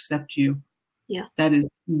writing except you. Yeah. That is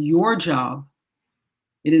your job.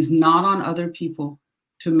 It is not on other people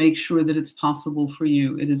to make sure that it's possible for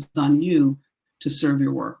you. It is on you to serve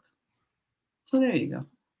your work. So there you go.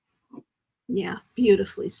 Yeah,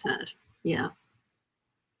 beautifully said. Yeah.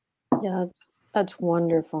 Yeah, that's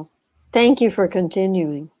wonderful. Thank you for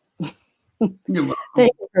continuing. You're welcome.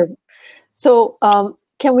 Thank you. So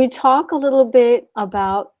can we talk a little bit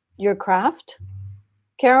about your craft,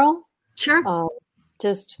 Carol? Sure.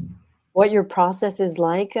 Just what your process is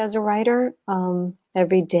like as a writer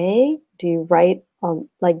every day. Do you write,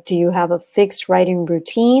 do you have a fixed writing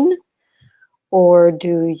routine, or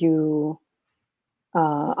do you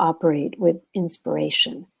operate with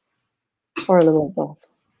inspiration, or a little of both?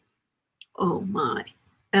 Oh my.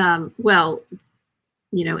 Well,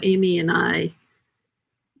 you know, Amy and I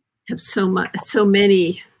have so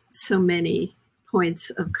many points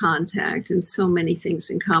of contact and so many things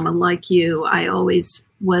in common. Like you, I always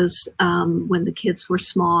was, when the kids were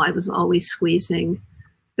small, I was always squeezing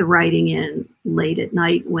the writing in late at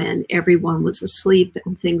night when everyone was asleep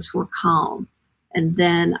and things were calm. And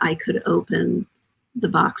then I could open the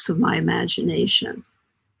box of my imagination.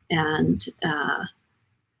 And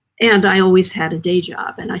I always had a day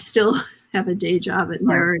job, and I still have a day job at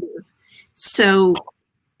Narrative. So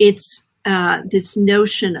it's this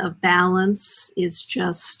notion of balance is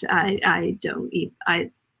just, it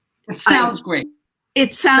sounds great.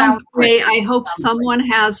 It sounds great. I hope someone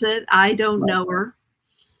has it. I don't know her.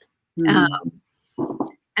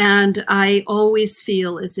 And I always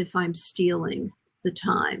feel as if I'm stealing the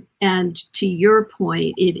time. And to your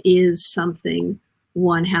point, it is something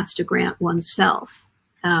one has to grant oneself.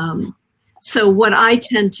 So what I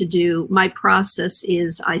tend to do, my process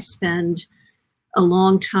is I spend a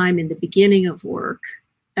long time in the beginning of work,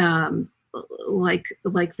 like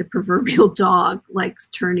the proverbial dog, like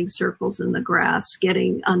turning circles in the grass,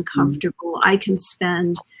 getting uncomfortable. I can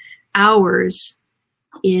spend hours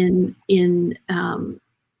in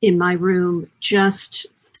my room just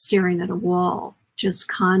staring at a wall, just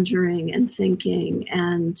conjuring and thinking,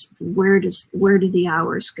 and where do the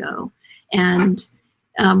hours go? And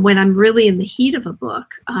when I'm really in the heat of a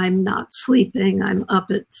book, I'm not sleeping. I'm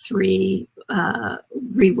up at 3,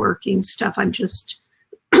 reworking stuff. I'm just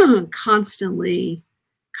constantly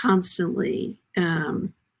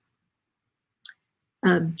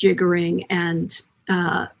jiggering and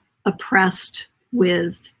oppressed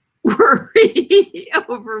with worry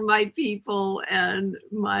over my people and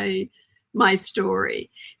my story.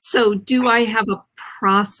 So do I have a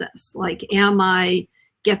process? Like,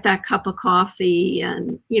 get that cup of coffee,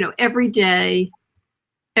 and, you know, every day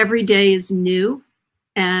is new,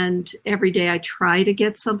 and every day I try to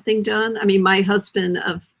get something done. I mean, my husband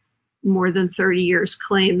of more than 30 years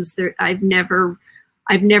claims that I've never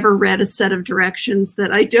read a set of directions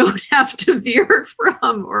that I don't have to veer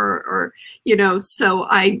from, or you know, so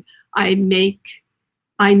I make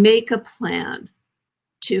a plan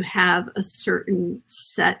to have a certain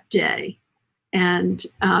set day. And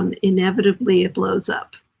inevitably it blows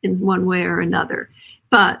up in one way or another.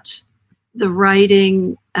 But the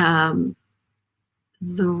writing,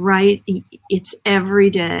 it's every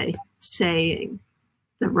day saying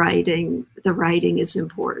the writing is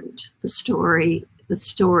important. The story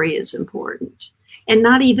is important. And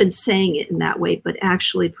not even saying it in that way, but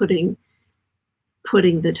actually putting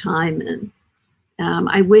the time in.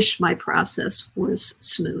 I wish my process was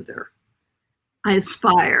smoother. I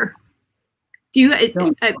aspire. Do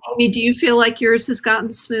you feel like yours has gotten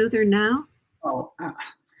smoother now? Oh,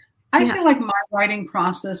 I feel like my writing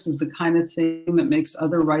process is the kind of thing that makes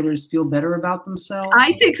other writers feel better about themselves.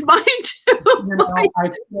 I think mine too. You know, I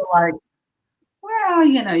feel like, well,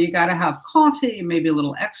 you know, you got to have coffee, maybe a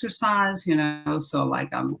little exercise, you know, so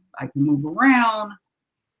like I can move around,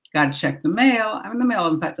 got to check the mail. I mean, the mail,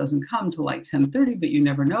 in fact, doesn't come till like 10:30, but you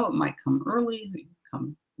never know. It might come early. You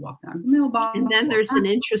come walk down the mailbox. And then there's an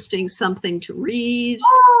interesting something to read.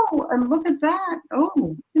 Oh, and look at that.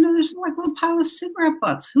 Oh, you know, there's like a little pile of cigarette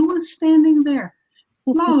butts. Who was standing there?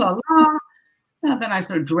 La, la, la. And then I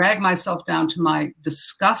sort of drag myself down to my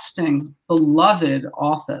disgusting, beloved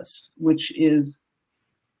office, which is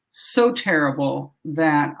so terrible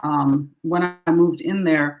that when I moved in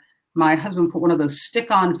there, my husband put one of those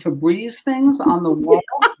stick-on Febreze things on the wall,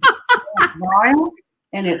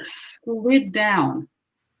 and it slid down.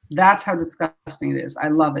 That's how disgusting it is. I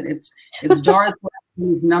love it. It's Doris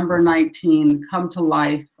Lessing's number 19, come to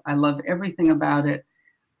life. I love everything about it.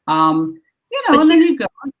 You know, and then you go,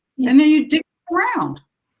 and then you dig around.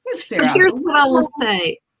 You stare out. Here's what I will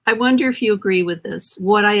say. I wonder if you agree with this.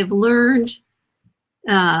 What I have learned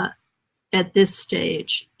at this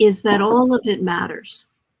stage is that all of it matters.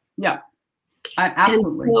 Yeah,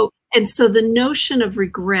 absolutely. And so the notion of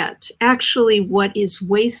regret, actually what is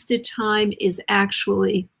wasted time is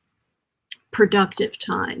actually productive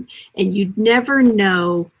time. And you'd never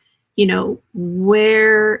know, you know,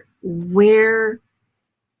 where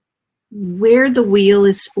the wheel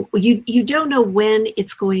is, you don't know when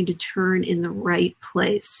it's going to turn in the right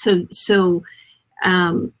place. So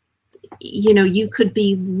you know, you could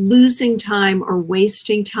be losing time or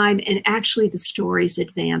wasting time, and actually the story's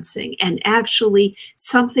advancing, and actually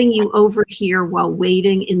something you overhear while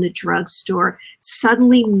waiting in the drugstore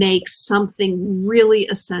suddenly makes something really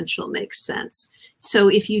essential make sense. So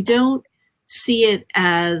if you don't see it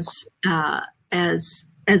as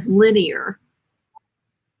linear,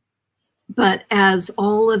 but as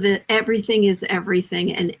all of it, everything is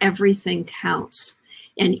everything, and everything counts.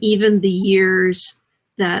 And even the years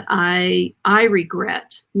that I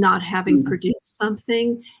regret not having produced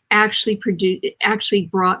something actually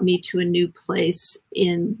brought me to a new place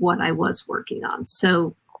in what I was working on.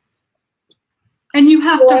 So, and you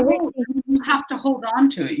have to hold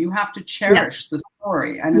on to it. You have to cherish the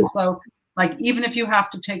story. And it's so, like, even if you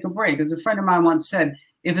have to take a break, as a friend of mine once said,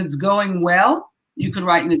 if it's going well, you could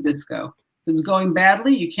write in a disco. If it's going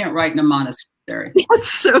badly, you can't write in a monastery.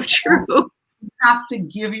 That's so true. You have to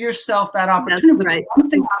give yourself that opportunity. That's right.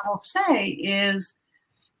 One thing I will say is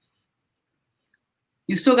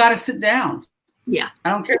you still got to sit down. Yeah.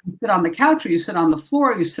 I don't care if you sit on the couch or you sit on the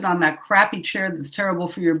floor, you sit on that crappy chair that's terrible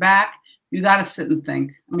for your back. You got to sit and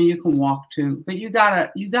think. I mean, you can walk too, but you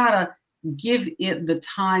gotta give it the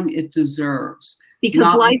time it deserves.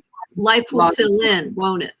 Because life will fill in,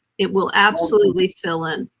 won't it? It will absolutely fill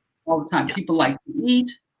in. All the time. Yeah. People like to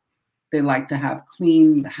eat. They like to have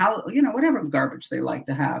clean house, you know, whatever garbage they like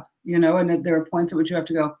to have, you know, and there are points at which you have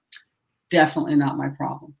to go, definitely not my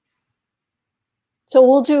problem. So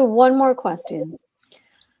we'll do one more question.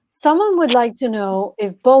 Someone would like to know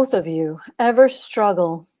if both of you ever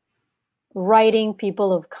struggle writing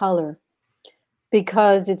people of color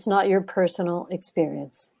because it's not your personal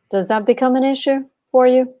experience. Does that become an issue for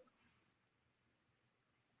you?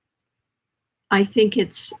 I think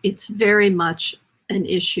it's very much an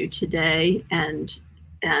issue today, and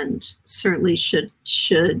certainly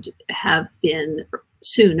should have been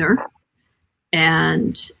sooner.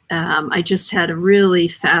 And I just had a really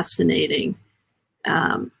fascinating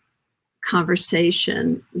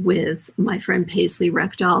conversation with my friend Paisley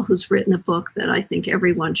Rekdal, who's written a book that I think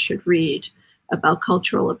everyone should read about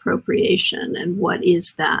cultural appropriation and what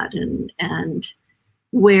is that, and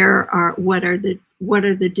what are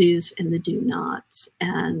the do's and the do nots.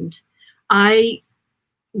 And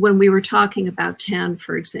when we were talking about Tan,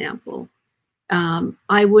 for example,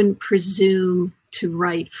 I wouldn't presume to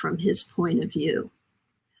write from his point of view.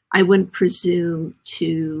 I wouldn't presume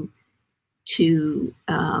to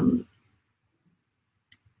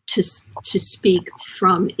speak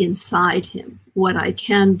from inside him. What I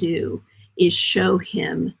can do is show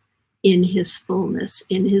him in his fullness,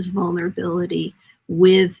 in his vulnerability,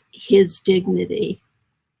 with his dignity,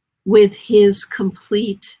 with his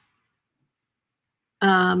complete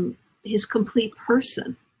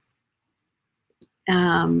person.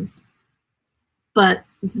 But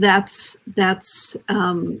that's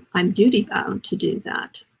I'm duty bound to do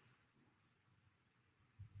that.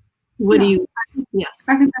 What do you? Yeah,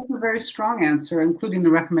 I think that's a very strong answer, including the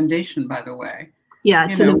recommendation, by the way. Yeah,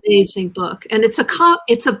 it's an amazing book, and it's a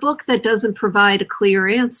book that doesn't provide a clear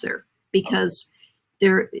answer, because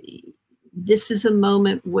this is a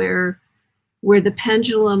moment where the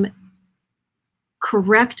pendulum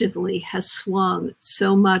correctively has swung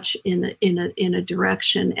so much in a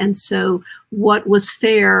direction, and so what was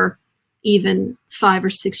fair even 5 or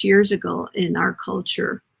 6 years ago in our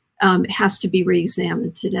culture has to be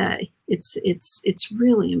re-examined today. It's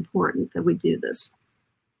really important that we do this.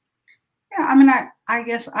 Yeah, I mean, I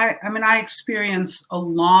guess I experience a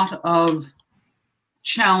lot of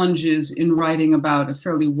challenges in writing about a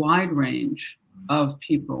fairly wide range of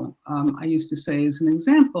people. I used to say, as an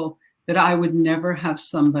example, that I would never have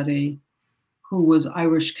somebody who was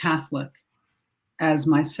Irish Catholic as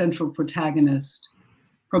my central protagonist,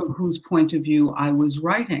 from whose point of view I was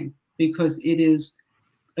writing, because it is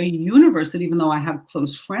a universe that, even though I have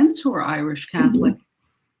close friends who are Irish Catholic,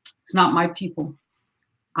 it's not my people.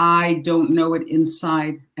 I don't know it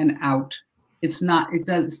inside and out. It's not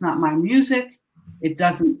my music. It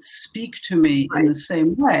doesn't speak to me in the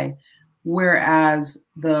same way. Whereas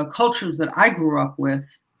the cultures that I grew up with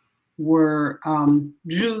were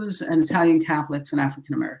Jews and Italian Catholics and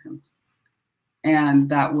African Americans. And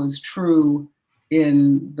that was true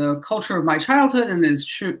in the culture of my childhood, and is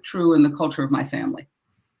true in the culture of my family.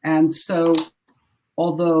 And so,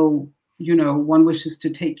 although, you know, one wishes to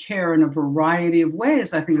take care in a variety of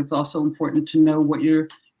ways, I think it's also important to know what you're,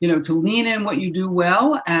 you know, to lean in what you do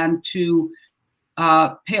well, and to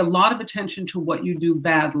pay a lot of attention to what you do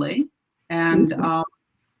badly and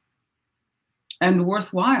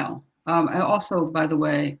worthwhile. And also, by the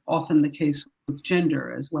way, often the case with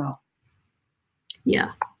gender as well.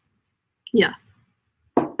 Yeah. Yeah,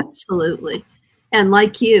 absolutely. And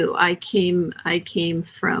like you, I came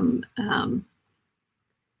from,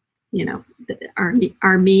 you know,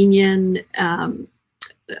 Armenian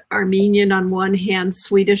on one hand,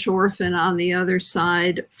 Swedish orphan on the other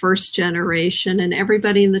side, first generation, and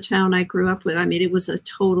everybody in the town I grew up with. I mean, it was a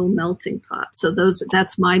total melting pot. So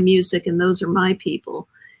that's my music, and those are my people.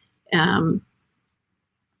 And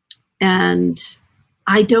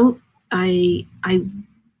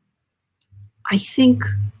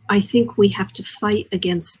I think we have to fight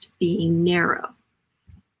against being narrow.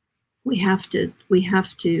 We have to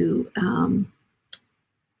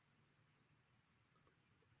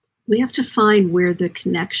find where the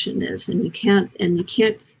connection is, and you can't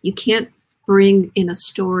bring in a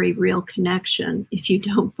story real connection if you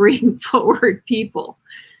don't bring forward people.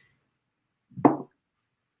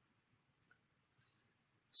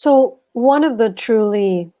 So one of the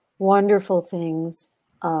truly wonderful things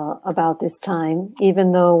about this time,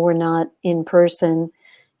 even though we're not in person,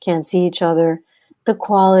 can't see each other, the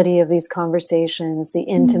quality of these conversations, the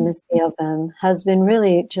intimacy of them has been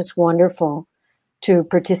really just wonderful to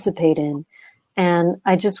participate in. And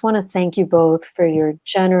I just want to thank you both for your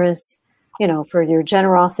for your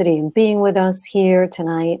generosity in being with us here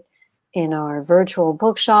tonight in our virtual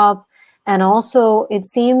bookshop. And also, it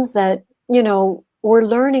seems that, you know, we're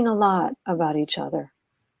learning a lot about each other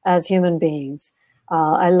as human beings.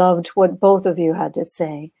 I loved what both of you had to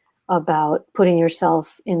say about putting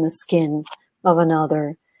yourself in the skin of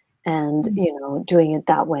another and, you know, doing it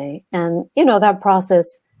that way. And, you know, that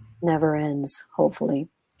process never ends, hopefully.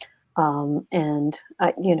 You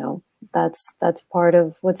know, that's part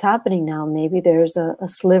of what's happening now. Maybe there's a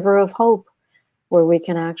sliver of hope where we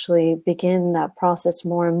can actually begin that process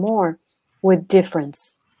more and more with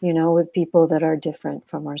difference, you know, with people that are different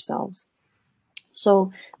from ourselves.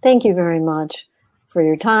 So thank you very much for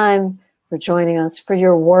your time, for joining us, for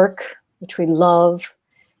your work, which we love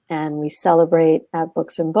and we celebrate at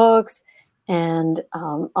Books and Books. And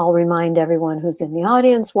I'll remind everyone who's in the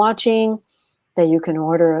audience watching that you can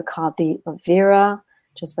order a copy of Vera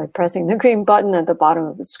just by pressing the green button at the bottom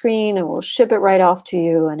of the screen, and we'll ship it right off to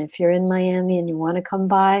you. And if you're in Miami and you want to come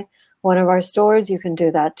by one of our stores, you can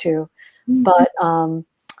do that too. But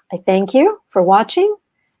I thank you for watching,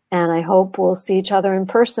 and I hope we'll see each other in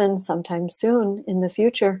person sometime soon in the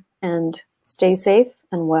future. And stay safe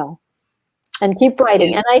and well. And keep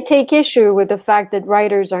writing. And I take issue with the fact that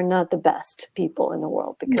writers are not the best people in the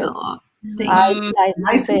world, because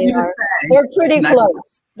I say they're pretty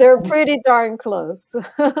close. They're pretty darn close.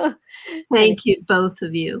 Thank you, both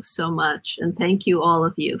of you, so much. And thank you, all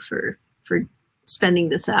of you, for spending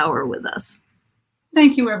this hour with us.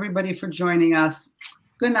 Thank you, everybody, for joining us.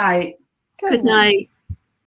 Good night. Good night.